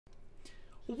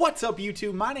What's up,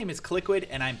 YouTube? My name is Kliquid,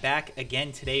 and I'm back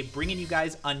again today bringing you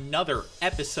guys another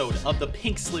episode of the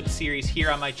Pink Slip series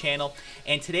here on my channel.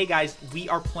 And today, guys, we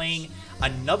are playing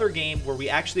another game where we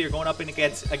actually are going up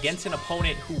against an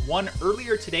opponent who won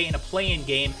earlier today in a play-in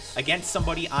game against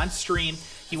somebody on stream.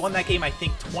 He won that game, I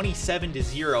think,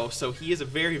 27-0, so he is a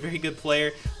very, very good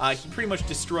player. He pretty much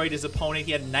destroyed his opponent.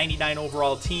 He had a 99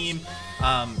 overall team.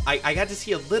 I got to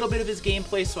see a little bit of his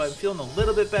gameplay, so I'm feeling a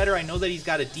little bit better. I know that he's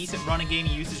got a decent running game.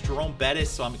 He uses Jerome Bettis,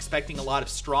 so I'm expecting a lot of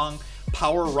strong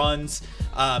power runs,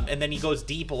 and then he goes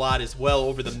deep a lot as well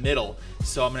over the middle.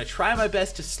 So I'm going to try my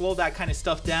best to slow that kind of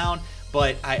stuff down.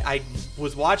 But I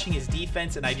was watching his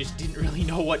defense, and I just didn't really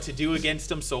know what to do against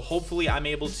him. So hopefully I'm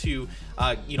able to,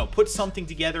 put something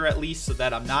together at least so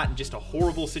that I'm not in just a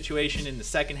horrible situation in the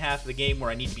second half of the game where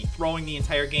I need to be throwing the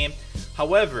entire game.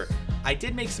 However, I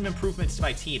did make some improvements to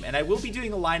my team, and I will be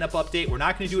doing a lineup update. We're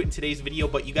not going to do it in today's video,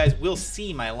 but you guys will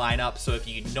see my lineup. So if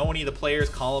you know any of the players,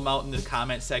 call them out in the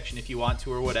comment section if you want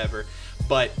to or whatever.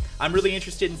 But I'm really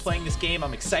interested in playing this game.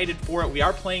 I'm excited for it. We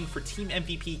are playing for Team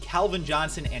MVP Calvin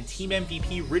Johnson and Team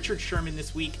MVP Richard Sherman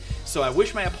this week. So I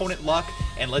wish my opponent luck,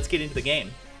 and let's get into the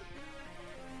game.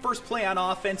 First play on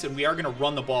offense, and we are going to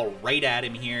run the ball right at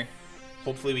him here.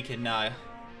 Hopefully we can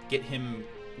get him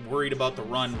worried about the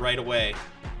run right away.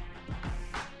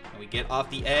 And we get off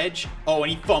the edge. Oh,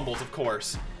 and he fumbles, of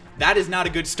course. That is not a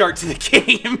good start to the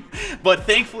game, but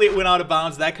thankfully it went out of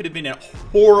bounds. That could have been a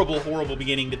horrible, horrible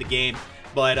beginning to the game,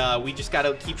 but we just got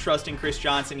to keep trusting Chris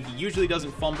Johnson. He usually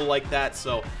doesn't fumble like that,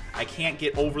 so I can't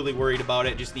get overly worried about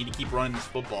it. Just need to keep running this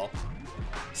football.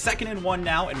 2nd and 1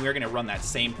 now, and we're going to run that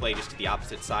same play just to the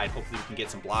opposite side. Hopefully we can get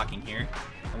some blocking here.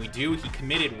 And we do. He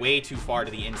committed way too far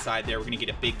to the inside there. We're going to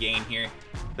get a big gain here.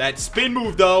 That spin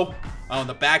move, though, on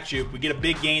the back juke, we get a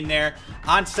big gain there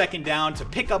on 2nd down to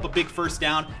pick up a big 1st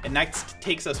down, and that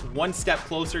takes us one step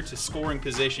closer to scoring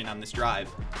position on this drive.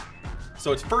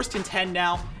 So it's 1st and 10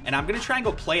 now, and I'm going to try and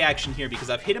go play action here because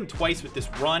I've hit him twice with this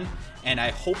run, and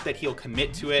I hope that he'll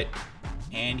commit to it.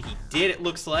 And he did, it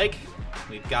looks like.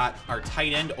 We've got our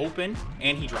tight end open,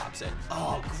 and he drops it.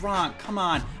 Oh, Gronk, come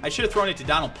on. I should have thrown it to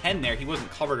Donald Penn there. He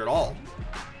wasn't covered at all.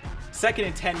 2nd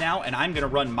and 10 now, and I'm going to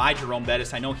run my Jerome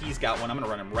Bettis. I know he's got one. I'm going to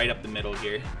run him right up the middle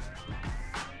here.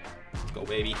 Let's go,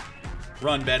 baby.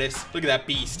 Run, Bettis. Look at that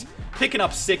beast. Picking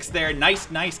up 6 there.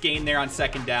 Nice gain there on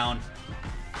 2nd down.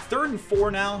 3rd and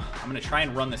 4 now. I'm going to try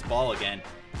and run this ball again.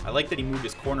 I like that he moved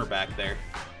his cornerback there.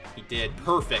 He did.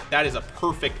 Perfect. That is a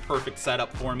perfect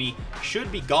setup for me.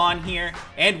 Should be gone here.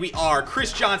 And we are.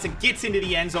 Chris Johnson gets into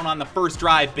the end zone on the first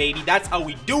drive, baby. That's how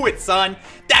we do it, son.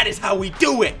 That is how we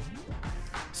do it.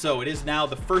 So it is now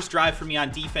the first drive for me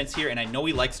on defense here, and I know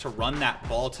he likes to run that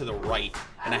ball to the right,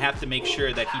 and I have to make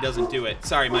sure that he doesn't do it.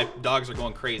 Sorry, my dogs are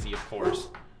going crazy, of course.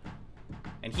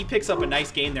 And he picks up a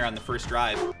nice gain there on the first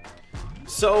drive.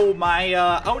 So my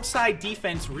outside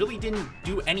defense really didn't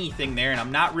do anything there, and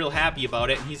I'm not real happy about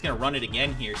it, and he's going to run it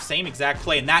again here. Same exact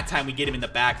play, and that time we get him in the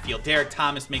backfield. Derek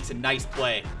Thomas makes a nice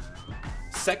play.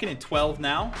 2nd and 12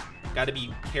 now. Got to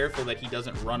be careful that he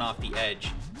doesn't run off the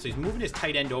edge. So he's moving his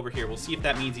tight end over here. We'll see if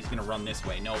that means he's going to run this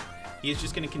way. Nope. He is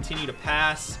just going to continue to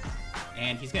pass,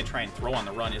 and he's going to try and throw on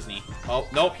the run, isn't he? Oh,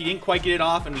 nope. He didn't quite get it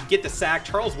off, and we get the sack.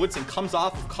 Charles Woodson comes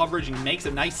off of coverage and makes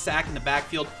a nice sack in the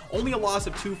backfield. Only a loss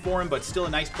of 2 for him, but still a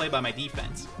nice play by my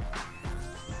defense.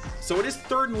 So it is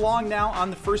 3rd and long now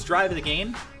on the first drive of the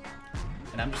game,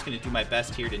 and I'm just going to do my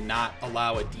best here to not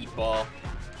allow a deep ball.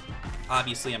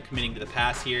 Obviously, I'm committing to the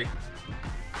pass here.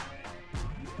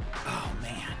 Oh,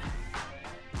 man.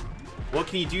 What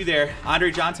can you do there?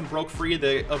 Andre Johnson broke free of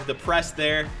the press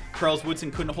there. Charles Woodson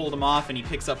couldn't hold him off, and he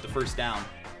picks up the 1st down.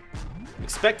 I'm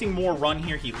expecting more run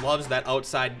here. He loves that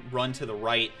outside run to the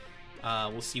right.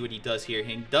 We'll see what he does here.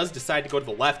 He does decide to go to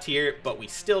the left here, but we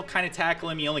still kind of tackle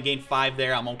him. He only gained 5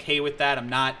 there. I'm okay with that. I'm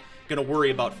not going to worry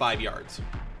about 5 yards.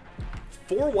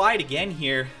 4 wide again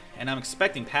here, and I'm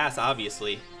expecting pass,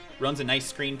 obviously. Runs a nice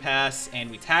screen pass,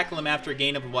 and we tackle him after a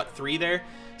gain of, what, 3 there?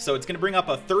 So it's going to bring up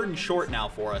a 3rd and short now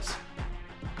for us.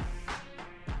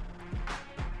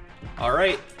 All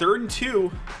right, 3rd and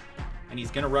 2, and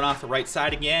he's going to run off the right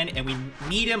side again, and we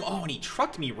need him. Oh, and he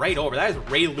trucked me right over. That is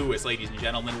Ray Lewis, ladies and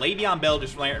gentlemen. Le'Veon Bell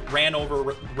just ran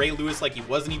over Ray Lewis like he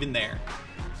wasn't even there.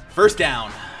 1st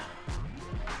down.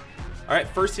 All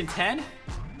right, 1st and 10.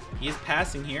 He is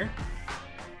passing here.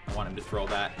 I want him to throw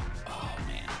that. Oh,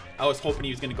 man. I was hoping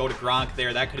he was going to go to Gronk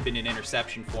there. That could have been an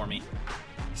interception for me.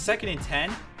 2nd and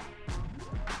 10.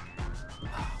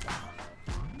 Oh, wow.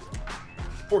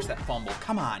 Force that fumble.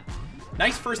 Come on.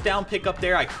 Nice 1st down pickup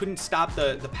there. I couldn't stop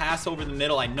the pass over the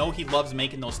middle. I know he loves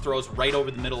making those throws right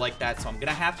over the middle like that, so I'm going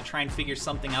to have to try and figure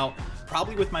something out.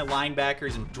 probably with my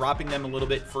linebackers and dropping them a little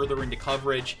bit further into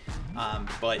coverage.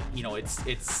 But, you know, it's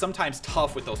sometimes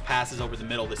tough with those passes over the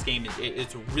middle. This game,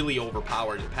 it's really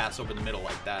overpowered to pass over the middle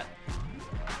like that.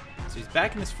 So he's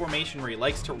back in this formation where he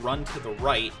likes to run to the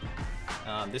right.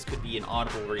 This could be an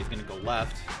audible where he's going to go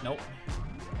left. Nope.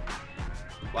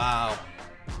 Wow.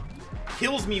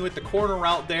 Kills me with the corner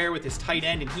route there with his tight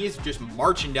end, and he is just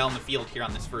marching down the field here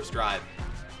on this first drive.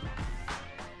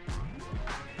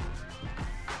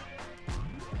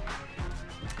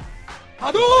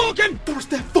 Hadouken! Force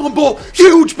that fumble!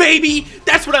 Huge, baby!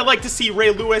 That's what I like to see, Ray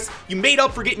Lewis. You made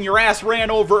up for getting your ass ran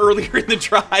over earlier in the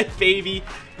drive, baby.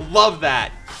 Love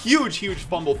that. Huge, huge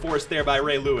fumble forced there by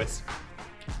Ray Lewis.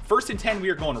 1st and 10, we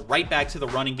are going right back to the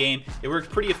running game. It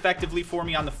worked pretty effectively for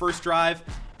me on the first drive,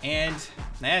 and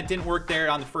it didn't work there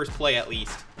on the first play at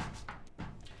least.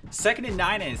 2nd and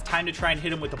 9, and it's time to try and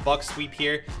hit him with a buck sweep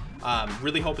here.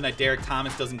 Really hoping that Derek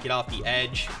Thomas doesn't get off the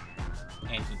edge,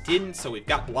 and he didn't, so we've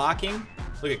got blocking.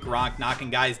 Look at Gronk knocking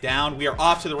guys down. We are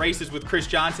off to the races with Chris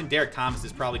Johnson. Derek Thomas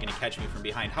is probably going to catch me from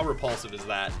behind. How repulsive is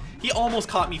that? He almost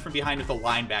caught me from behind with a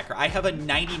linebacker. I have a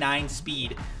 99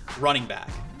 speed running back.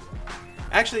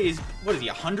 Actually, what is he,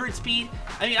 100 speed?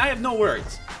 I mean, I have no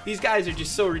words. These guys are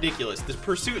just so ridiculous. The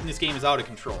pursuit in this game is out of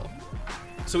control.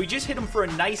 So we just hit him for a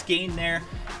nice gain there,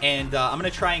 and I'm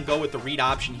going to try and go with the read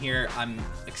option here. I'm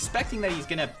expecting that he's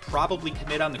going to probably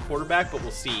commit on the quarterback, but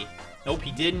we'll see. Nope,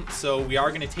 he didn't, so we are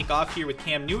going to take off here with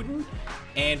Cam Newton,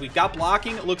 and we've got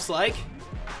blocking, it looks like.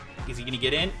 Is he going to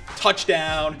get in?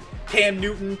 Touchdown! Cam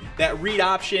Newton, that read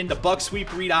option, the buck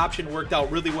sweep read option worked out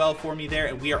really well for me there,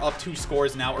 and we are up 2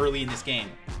 scores now early in this game.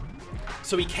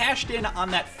 So we cashed in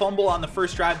on that fumble on the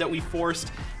first drive that we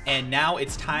forced, and now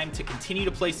it's time to continue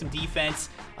to play some defense,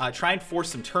 try and force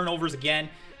some turnovers again.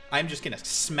 I'm just going to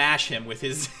smash him with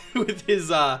his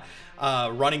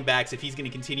running backs if he's going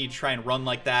to continue to try and run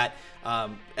like that.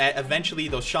 Eventually,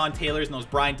 those Sean Taylors and those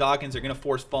Brian Dawkins are going to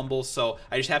force fumbles, so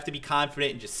I just have to be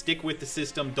confident and just stick with the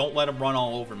system. Don't let them run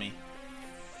all over me.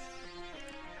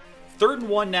 3rd and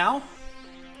 1 now.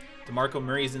 DeMarco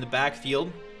Murray is in the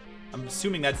backfield. I'm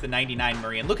assuming that's the 99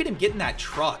 Murray, and look at him getting that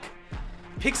truck.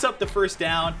 Picks up the first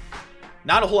down.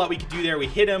 Not a whole lot we could do there. We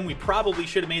hit him. We probably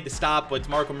should have made the stop, but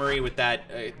DeMarco Murray with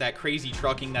that crazy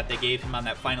trucking that they gave him on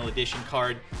that final edition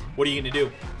card. What are you going to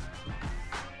do?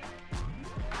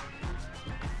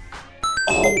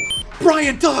 Oh,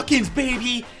 Brian Dawkins,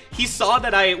 baby! He saw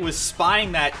that I was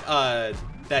spying that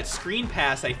screen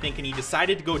pass, I think, and he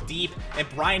decided to go deep, and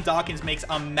Brian Dawkins makes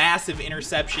a massive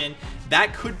interception.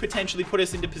 That could potentially put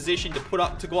us into position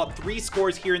to go up 3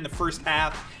 scores here in the first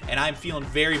half, and I'm feeling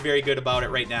very, very good about it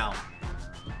right now.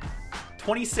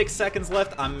 26 seconds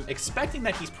left. I'm expecting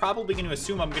that he's probably going to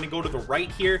assume I'm going to go to the right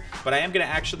here, but I am going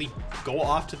to actually go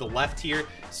off to the left here,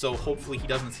 so hopefully he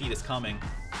doesn't see this coming.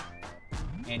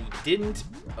 And he didn't.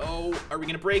 Oh, are we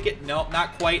going to break it? No,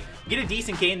 not quite. Get a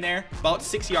decent gain there, about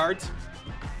 6 yards.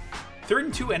 3rd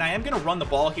and 2, and I am going to run the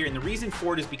ball here, and the reason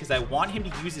for it is because I want him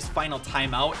to use his final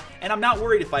timeout, and I'm not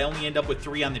worried if I only end up with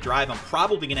 3 on the drive. I'm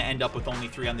probably going to end up with only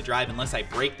 3 on the drive unless I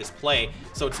break this play,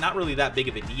 so it's not really that big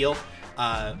of a deal.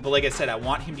 But like I said, I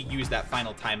want him to use that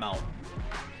final timeout.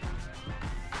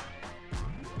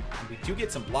 And we do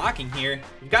get some blocking here.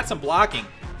 We've got some blocking.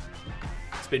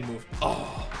 Spin move.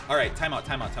 Oh, all right, timeout,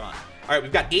 timeout, timeout. All right,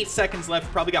 we've got 8 seconds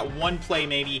left. Probably got 1 play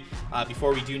maybe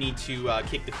before we do need to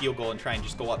kick the field goal and try and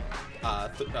just go up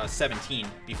 17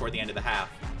 before the end of the half.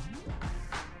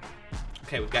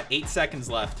 Okay, we've got 8 seconds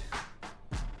left.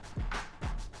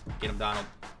 Get him, Donald.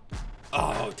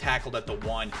 Oh, tackled at the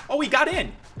 1. Oh, he got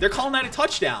in. They're calling that a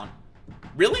touchdown.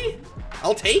 Really?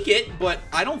 I'll take it, but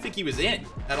I don't think he was in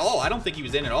at all. I don't think he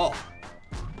was in at all.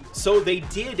 So they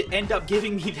did end up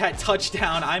giving me that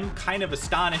touchdown. I'm kind of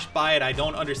astonished by it. I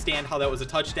don't understand how that was a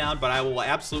touchdown, but I will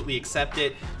absolutely accept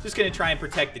it. Just going to try and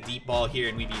protect the deep ball here,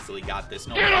 and we've easily got this.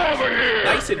 No problem.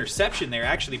 Nice interception there,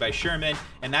 actually, by Sherman,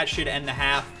 and that should end the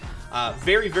half.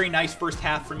 Very, very nice first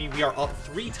half for me. We are up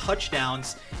 3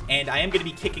 touchdowns, and I am going to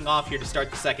be kicking off here to start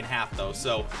the second half, though.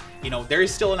 So, you know, there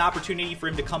is still an opportunity for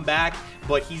him to come back,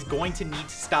 but he's going to need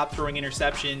to stop throwing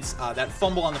interceptions. That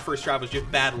fumble on the first drive was just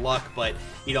bad luck, but,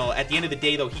 you know, at the end of the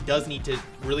day, though, he does need to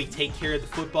really take care of the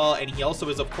football, and he also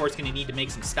is, of course, going to need to make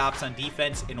some stops on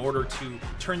defense in order to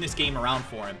turn this game around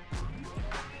for him.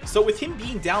 So with him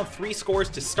being down 3 scores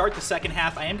to start the second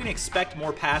half, I am going to expect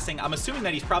more passing. I'm assuming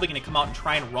that he's probably going to come out and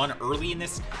try and run early in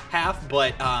this half,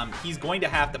 but he's going to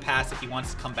have to pass if he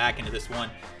wants to come back into this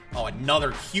one. Oh,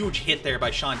 another huge hit there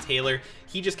by Sean Taylor.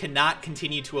 He just cannot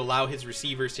continue to allow his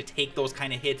receivers to take those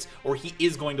kind of hits, or he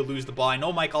is going to lose the ball. I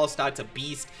know Mike Allstott's a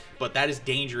beast, but that is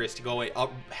dangerous to go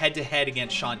up head-to-head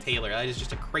against Sean Taylor. That is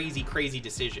just a crazy, crazy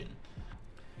decision.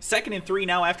 2nd and 3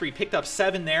 now after he picked up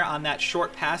 7 there on that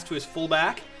short pass to his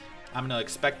fullback. I'm going to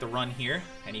expect the run here,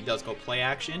 and he does go play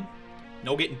action.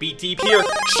 No getting beat deep here.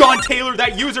 Sean Taylor,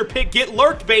 that user pick. Get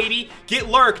lurked, baby. Get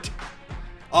lurked.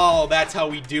 Oh, that's how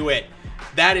we do it.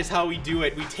 That is how we do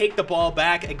it. We take the ball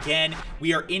back again.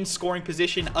 We are in scoring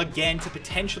position again to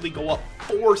potentially go up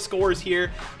 4 scores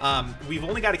here. We've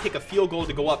only got to kick a field goal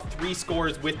to go up 3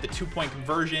 scores with the 2-point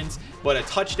conversions, but a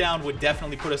touchdown would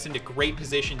definitely put us into great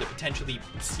position to potentially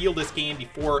seal this game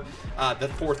before the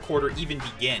 4th quarter even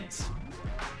begins.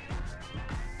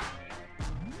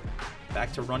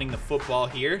 Back to running the football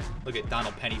here. Look at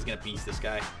Donald Penny's going to beast this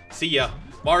guy. See ya.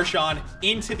 Marshawn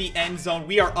into the end zone.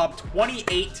 We are up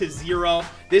 28-0.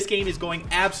 This game is going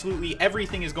absolutely,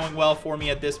 everything is going well for me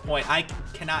at this point. I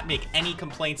cannot make any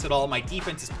complaints at all. My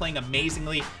defense is playing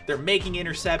amazingly. They're making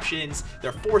interceptions.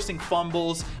 They're forcing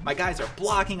fumbles. My guys are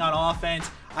blocking on offense.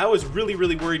 I was really,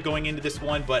 really worried going into this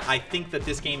one, but I think that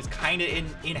this game is kind of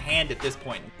in hand at this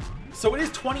point. So it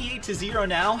is 28-0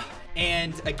 now.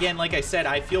 And again, like I said,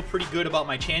 I feel pretty good about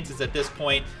my chances at this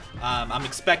point. I'm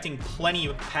expecting plenty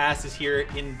of passes here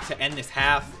to end this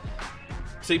half.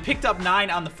 So he picked up 9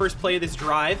 on the first play of this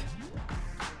drive.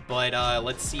 But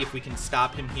let's see if we can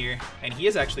stop him here. And he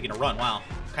is actually going to run. Wow.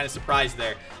 Kind of surprised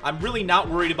there. I'm really not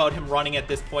worried about him running at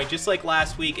this point. Just like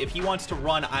last week, if he wants to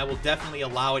run, I will definitely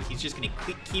allow it. He's just going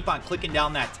to keep on clicking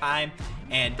down that time.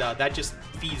 And that just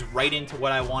feeds right into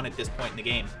what I want at this point in the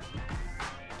game.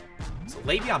 So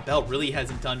Le'Veon Bell really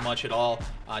hasn't done much at all.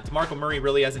 DeMarco Murray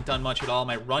really hasn't done much at all.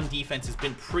 My run defense has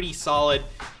been pretty solid.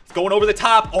 He's going over the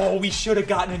top. Oh, we should have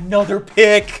gotten another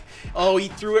pick. Oh, he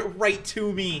threw it right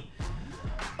to me.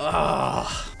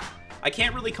 Ugh. I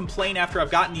can't really complain after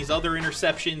I've gotten these other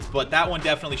interceptions, but that one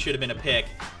definitely should have been a pick.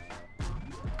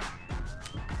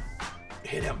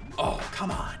 Hit him. Oh,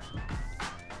 come on.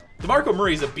 DeMarco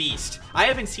Murray's a beast. I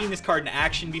haven't seen this card in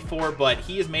action before, but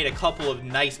he has made a couple of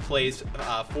nice plays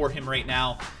for him right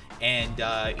now. And,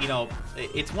 you know,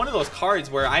 it's one of those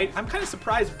cards where I'm kind of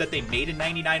surprised that they made a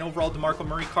 99 overall DeMarco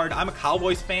Murray card. I'm a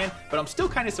Cowboys fan, but I'm still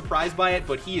kind of surprised by it.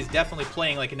 But he is definitely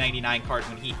playing like a 99 card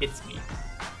when he hits me.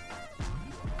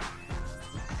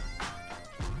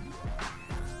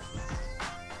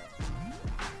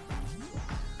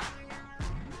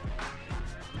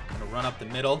 Gonna run up the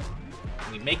middle.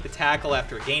 We make the tackle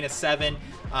after a gain of 7.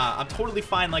 I'm totally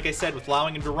fine, like I said, with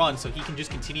allowing him to run, so he can just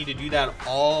continue to do that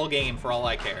all game for all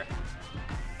I care.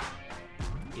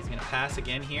 He's going to pass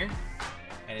again here,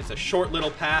 and it's a short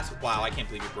little pass. Wow, I can't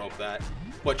believe he broke that.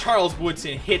 But Charles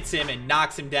Woodson hits him and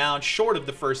knocks him down, short of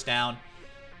the first down.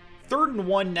 3rd and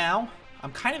 1 now.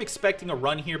 I'm kind of expecting a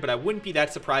run here, but I wouldn't be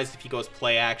that surprised if he goes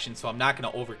play action, so I'm not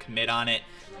going to overcommit on it.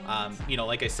 You know,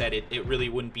 like I said, it really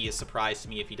wouldn't be a surprise to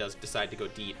me if he does decide to go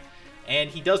deep.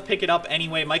 And he does pick it up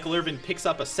anyway. Michael Irvin picks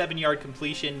up a 7-yard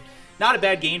completion. Not a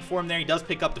bad gain for him there. He does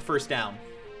pick up the first down.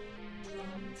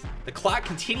 The clock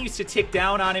continues to tick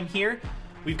down on him here.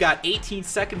 We've got 18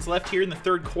 seconds left here in the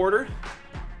 3rd quarter.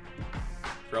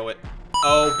 Throw it.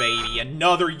 Oh, baby.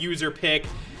 Another user pick.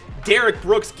 Derek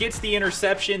Brooks gets the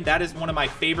interception. That is one of my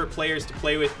favorite players to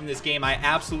play with in this game. I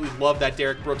absolutely love that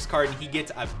Derek Brooks card, and he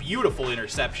gets a beautiful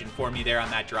interception for me there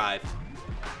on that drive.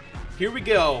 Here we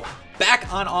go.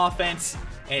 Back on offense,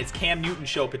 and it's Cam Newton's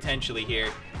show potentially here.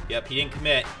 Yep, he didn't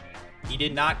commit. He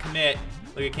did not commit.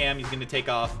 Look at Cam. He's going to take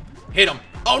off. Hit him.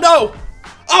 Oh, no.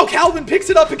 Oh, Calvin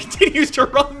picks it up and continues to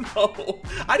run, though.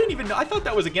 I didn't even know. I thought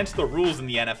that was against the rules in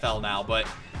the NFL now, but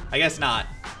I guess not.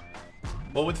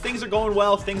 Well, when things are going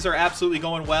well, things are absolutely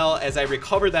going well. As I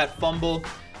recover that fumble,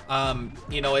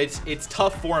 you know, it's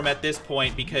tough for him at this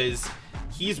point because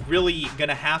he's really going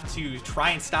to have to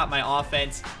try and stop my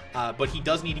offense, but he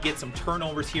does need to get some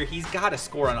turnovers here. He's got to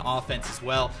score on offense as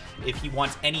well if he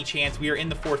wants any chance. We are in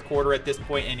the 4th quarter at this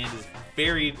point, and it is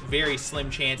very, very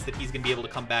slim chance that he's going to be able to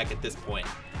come back at this point.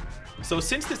 So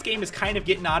since this game is kind of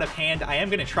getting out of hand, I am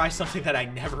going to try something that I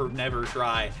never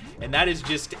try, and that is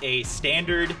just a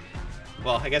standard...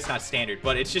 Well, I guess not standard,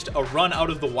 but it's just a run out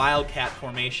of the Wildcat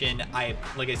formation.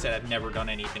 Like I said, I've never done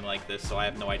anything like this, so I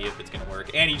have no idea if it's going to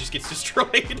work. And he just gets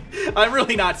destroyed. I'm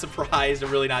really not surprised. I'm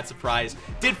really not surprised.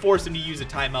 Did force him to use a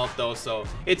timeout, though, so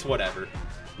it's whatever.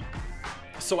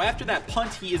 So after that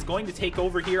punt, he is going to take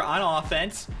over here on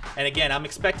offense. And again, I'm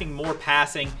expecting more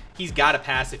passing. He's got to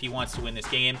pass if he wants to win this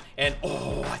game. And,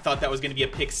 oh, I thought that was going to be a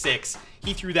pick 6.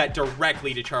 He threw that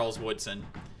directly to Charles Woodson.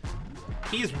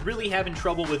 He's really having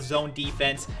trouble with zone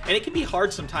defense, and it can be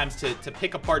hard sometimes to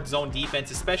pick apart zone defense,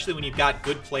 especially when you've got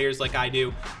good players like I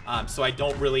do. So I'm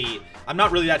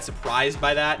not really that surprised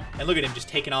by that. And look at him just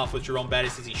taking off with Jerome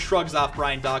Bettis as he shrugs off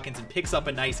Brian Dawkins and picks up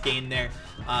a nice gain there.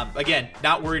 Again,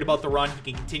 not worried about the run.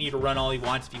 He can continue to run all he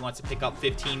wants. If he wants to pick up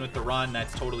 15 with the run,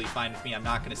 that's totally fine with me. I'm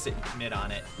not going to sit and commit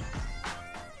on it.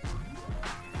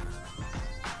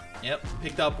 Yep,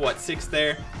 picked up, what, 6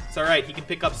 there? It's all right. He can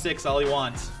pick up 6 all he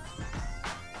wants.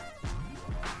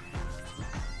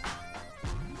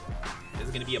 There's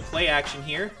going to be a play action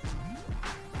here.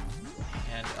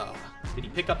 And, did he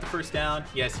pick up the first down?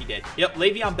 Yes, he did. Yep,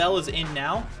 Le'Veon Bell is in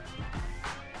now.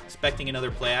 Expecting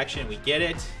another play action. We get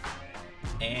it.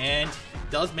 And he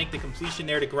does make the completion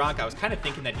there to Gronk. I was kind of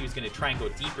thinking that he was going to try and go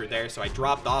deeper there, so I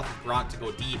dropped off of Gronk to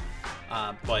go deep.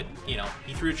 But, you know,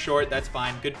 he threw it short. That's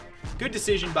fine. Good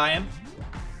decision by him.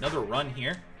 Another run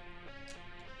here.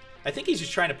 I think he's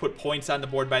just trying to put points on the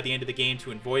board by the end of the game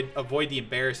to avoid the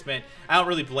embarrassment. I don't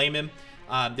really blame him.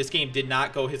 This game did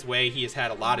not go his way. He has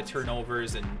had a lot of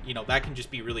turnovers, and, you know, that can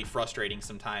just be really frustrating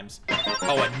sometimes.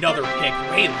 Oh, another pick.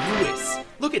 Ray Lewis.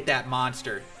 Look at that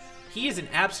monster. He is an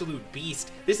absolute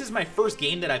beast. This is my first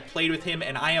game that I've played with him,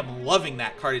 and I am loving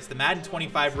that card. It's the Madden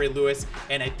 25 Ray Lewis,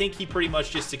 and I think he pretty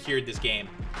much just secured this game.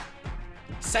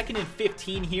 2nd and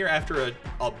 15 here after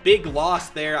a big loss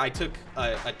there. I took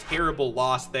a terrible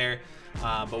loss there,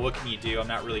 but what can you do? I'm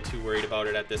not really too worried about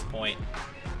it at this point.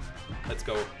 Let's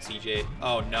go, CJ.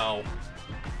 Oh, no.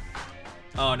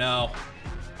 Oh, no.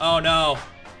 Oh, no.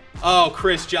 Oh,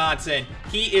 Chris Johnson.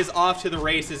 He is off to the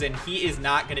races, and he is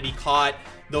not going to be caught.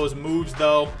 Those moves,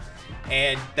 though,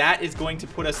 and that is going to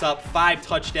put us up 5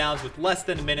 touchdowns with less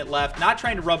than a minute left. Not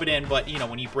trying to rub it in, but, you know,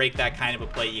 when you break that kind of a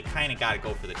play, you kind of got to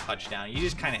go for the touchdown. You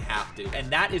just kind of have to. And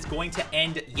that is going to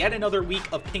end yet another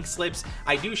week of pink slips.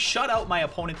 I do shut out my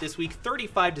opponent this week,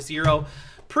 35-0.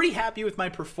 Pretty happy with my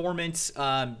performance.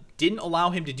 Didn't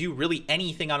allow him to do really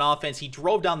anything on offense. He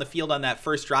drove down the field on that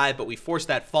first drive, but we forced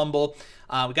that fumble.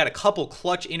 We got a couple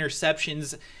clutch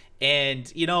interceptions, and,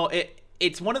 you know,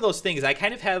 it's one of those things. I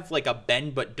kind of have like a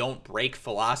bend but don't break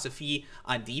philosophy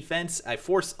on defense. I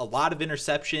force a lot of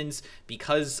interceptions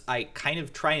because I kind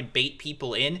of try and bait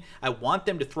people in. I want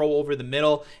them to throw over the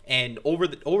middle, and over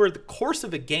the course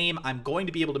of a game, I'm going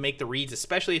to be able to make the reads,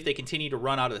 especially if they continue to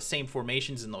run out of the same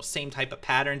formations and those same type of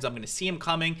patterns. I'm going to see him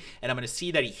coming, and I'm going to see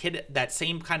that he hit that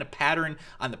same kind of pattern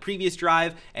on the previous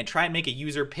drive and try and make a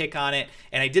user pick on it.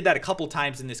 And I did that a couple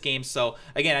times in this game. So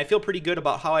again, I feel pretty good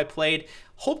about how I played.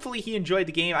 Hopefully he enjoyed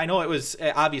the game. I know it was,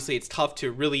 obviously it's tough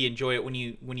to really enjoy it when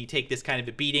you take this kind of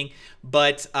a beating,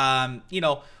 but you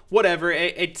know, whatever.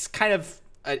 It's kind of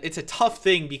it's a tough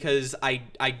thing because I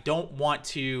don't want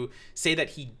to say that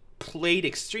he played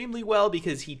extremely well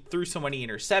because he threw so many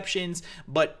interceptions,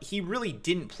 but he really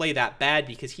didn't play that bad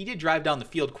because he did drive down the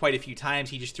field quite a few times.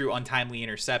 He just threw untimely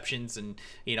interceptions, and,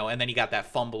 you know, and then he got that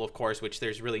fumble, of course, which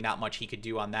there's really not much he could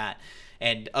do on that.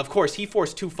 And of course, he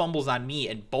forced 2 fumbles on me,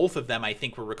 and both of them I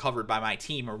think were recovered by my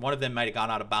team, or one of them might have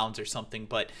gone out of bounds or something.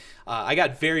 But I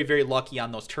got very, very lucky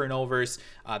on those turnovers.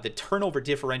 The turnover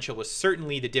differential was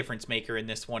certainly the difference maker in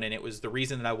this one, and it was the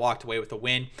reason that I walked away with a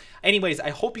win. Anyways,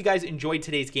 I hope you guys enjoyed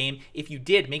today's game. If you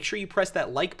did, make sure you press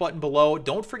that like button below.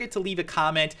 Don't forget to leave a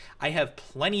comment. I have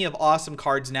plenty of awesome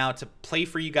cards now to play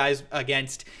for you guys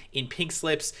against in pink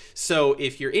slips. So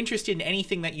if you're interested in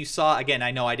anything that you saw, again, I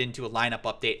know I didn't do a lineup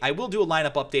update. I will do a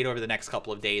lineup update over the next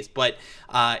couple of days, but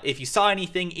if you saw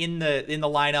anything in the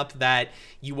lineup that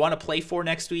you want to play for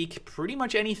next week, pretty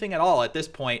much anything at all at this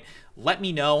point, let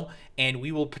me know, and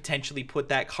we will potentially put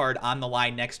that card on the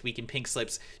line next week in pink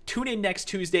slips. Tune in next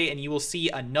Tuesday and you will see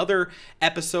another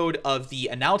episode of the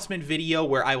announcement video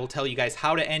where I will tell you guys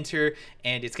how to enter,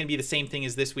 and it's going to be the same thing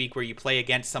as this week where you play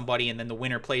against somebody and then the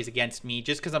winner plays against me,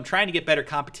 just because I'm trying to get better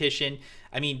competition.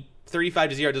 I mean,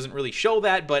 35-0 doesn't really show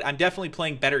that, but I'm definitely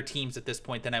playing better teams at this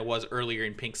point than I was earlier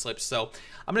in pink slips. So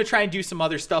I'm going to try and do some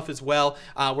other stuff as well.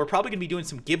 We're probably going to be doing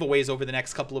some giveaways over the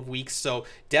next couple of weeks, so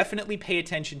definitely pay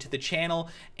attention to the channel,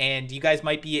 and you guys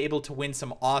might be able to win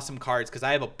some awesome cards because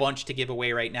I have a bunch to give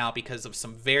away right now because of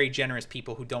some very generous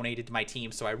people who donated to my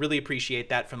team. So I really appreciate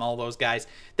that from all those guys.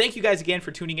 Thank you guys again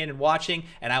for tuning in and watching,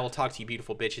 and I will talk to you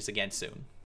beautiful bitches again soon.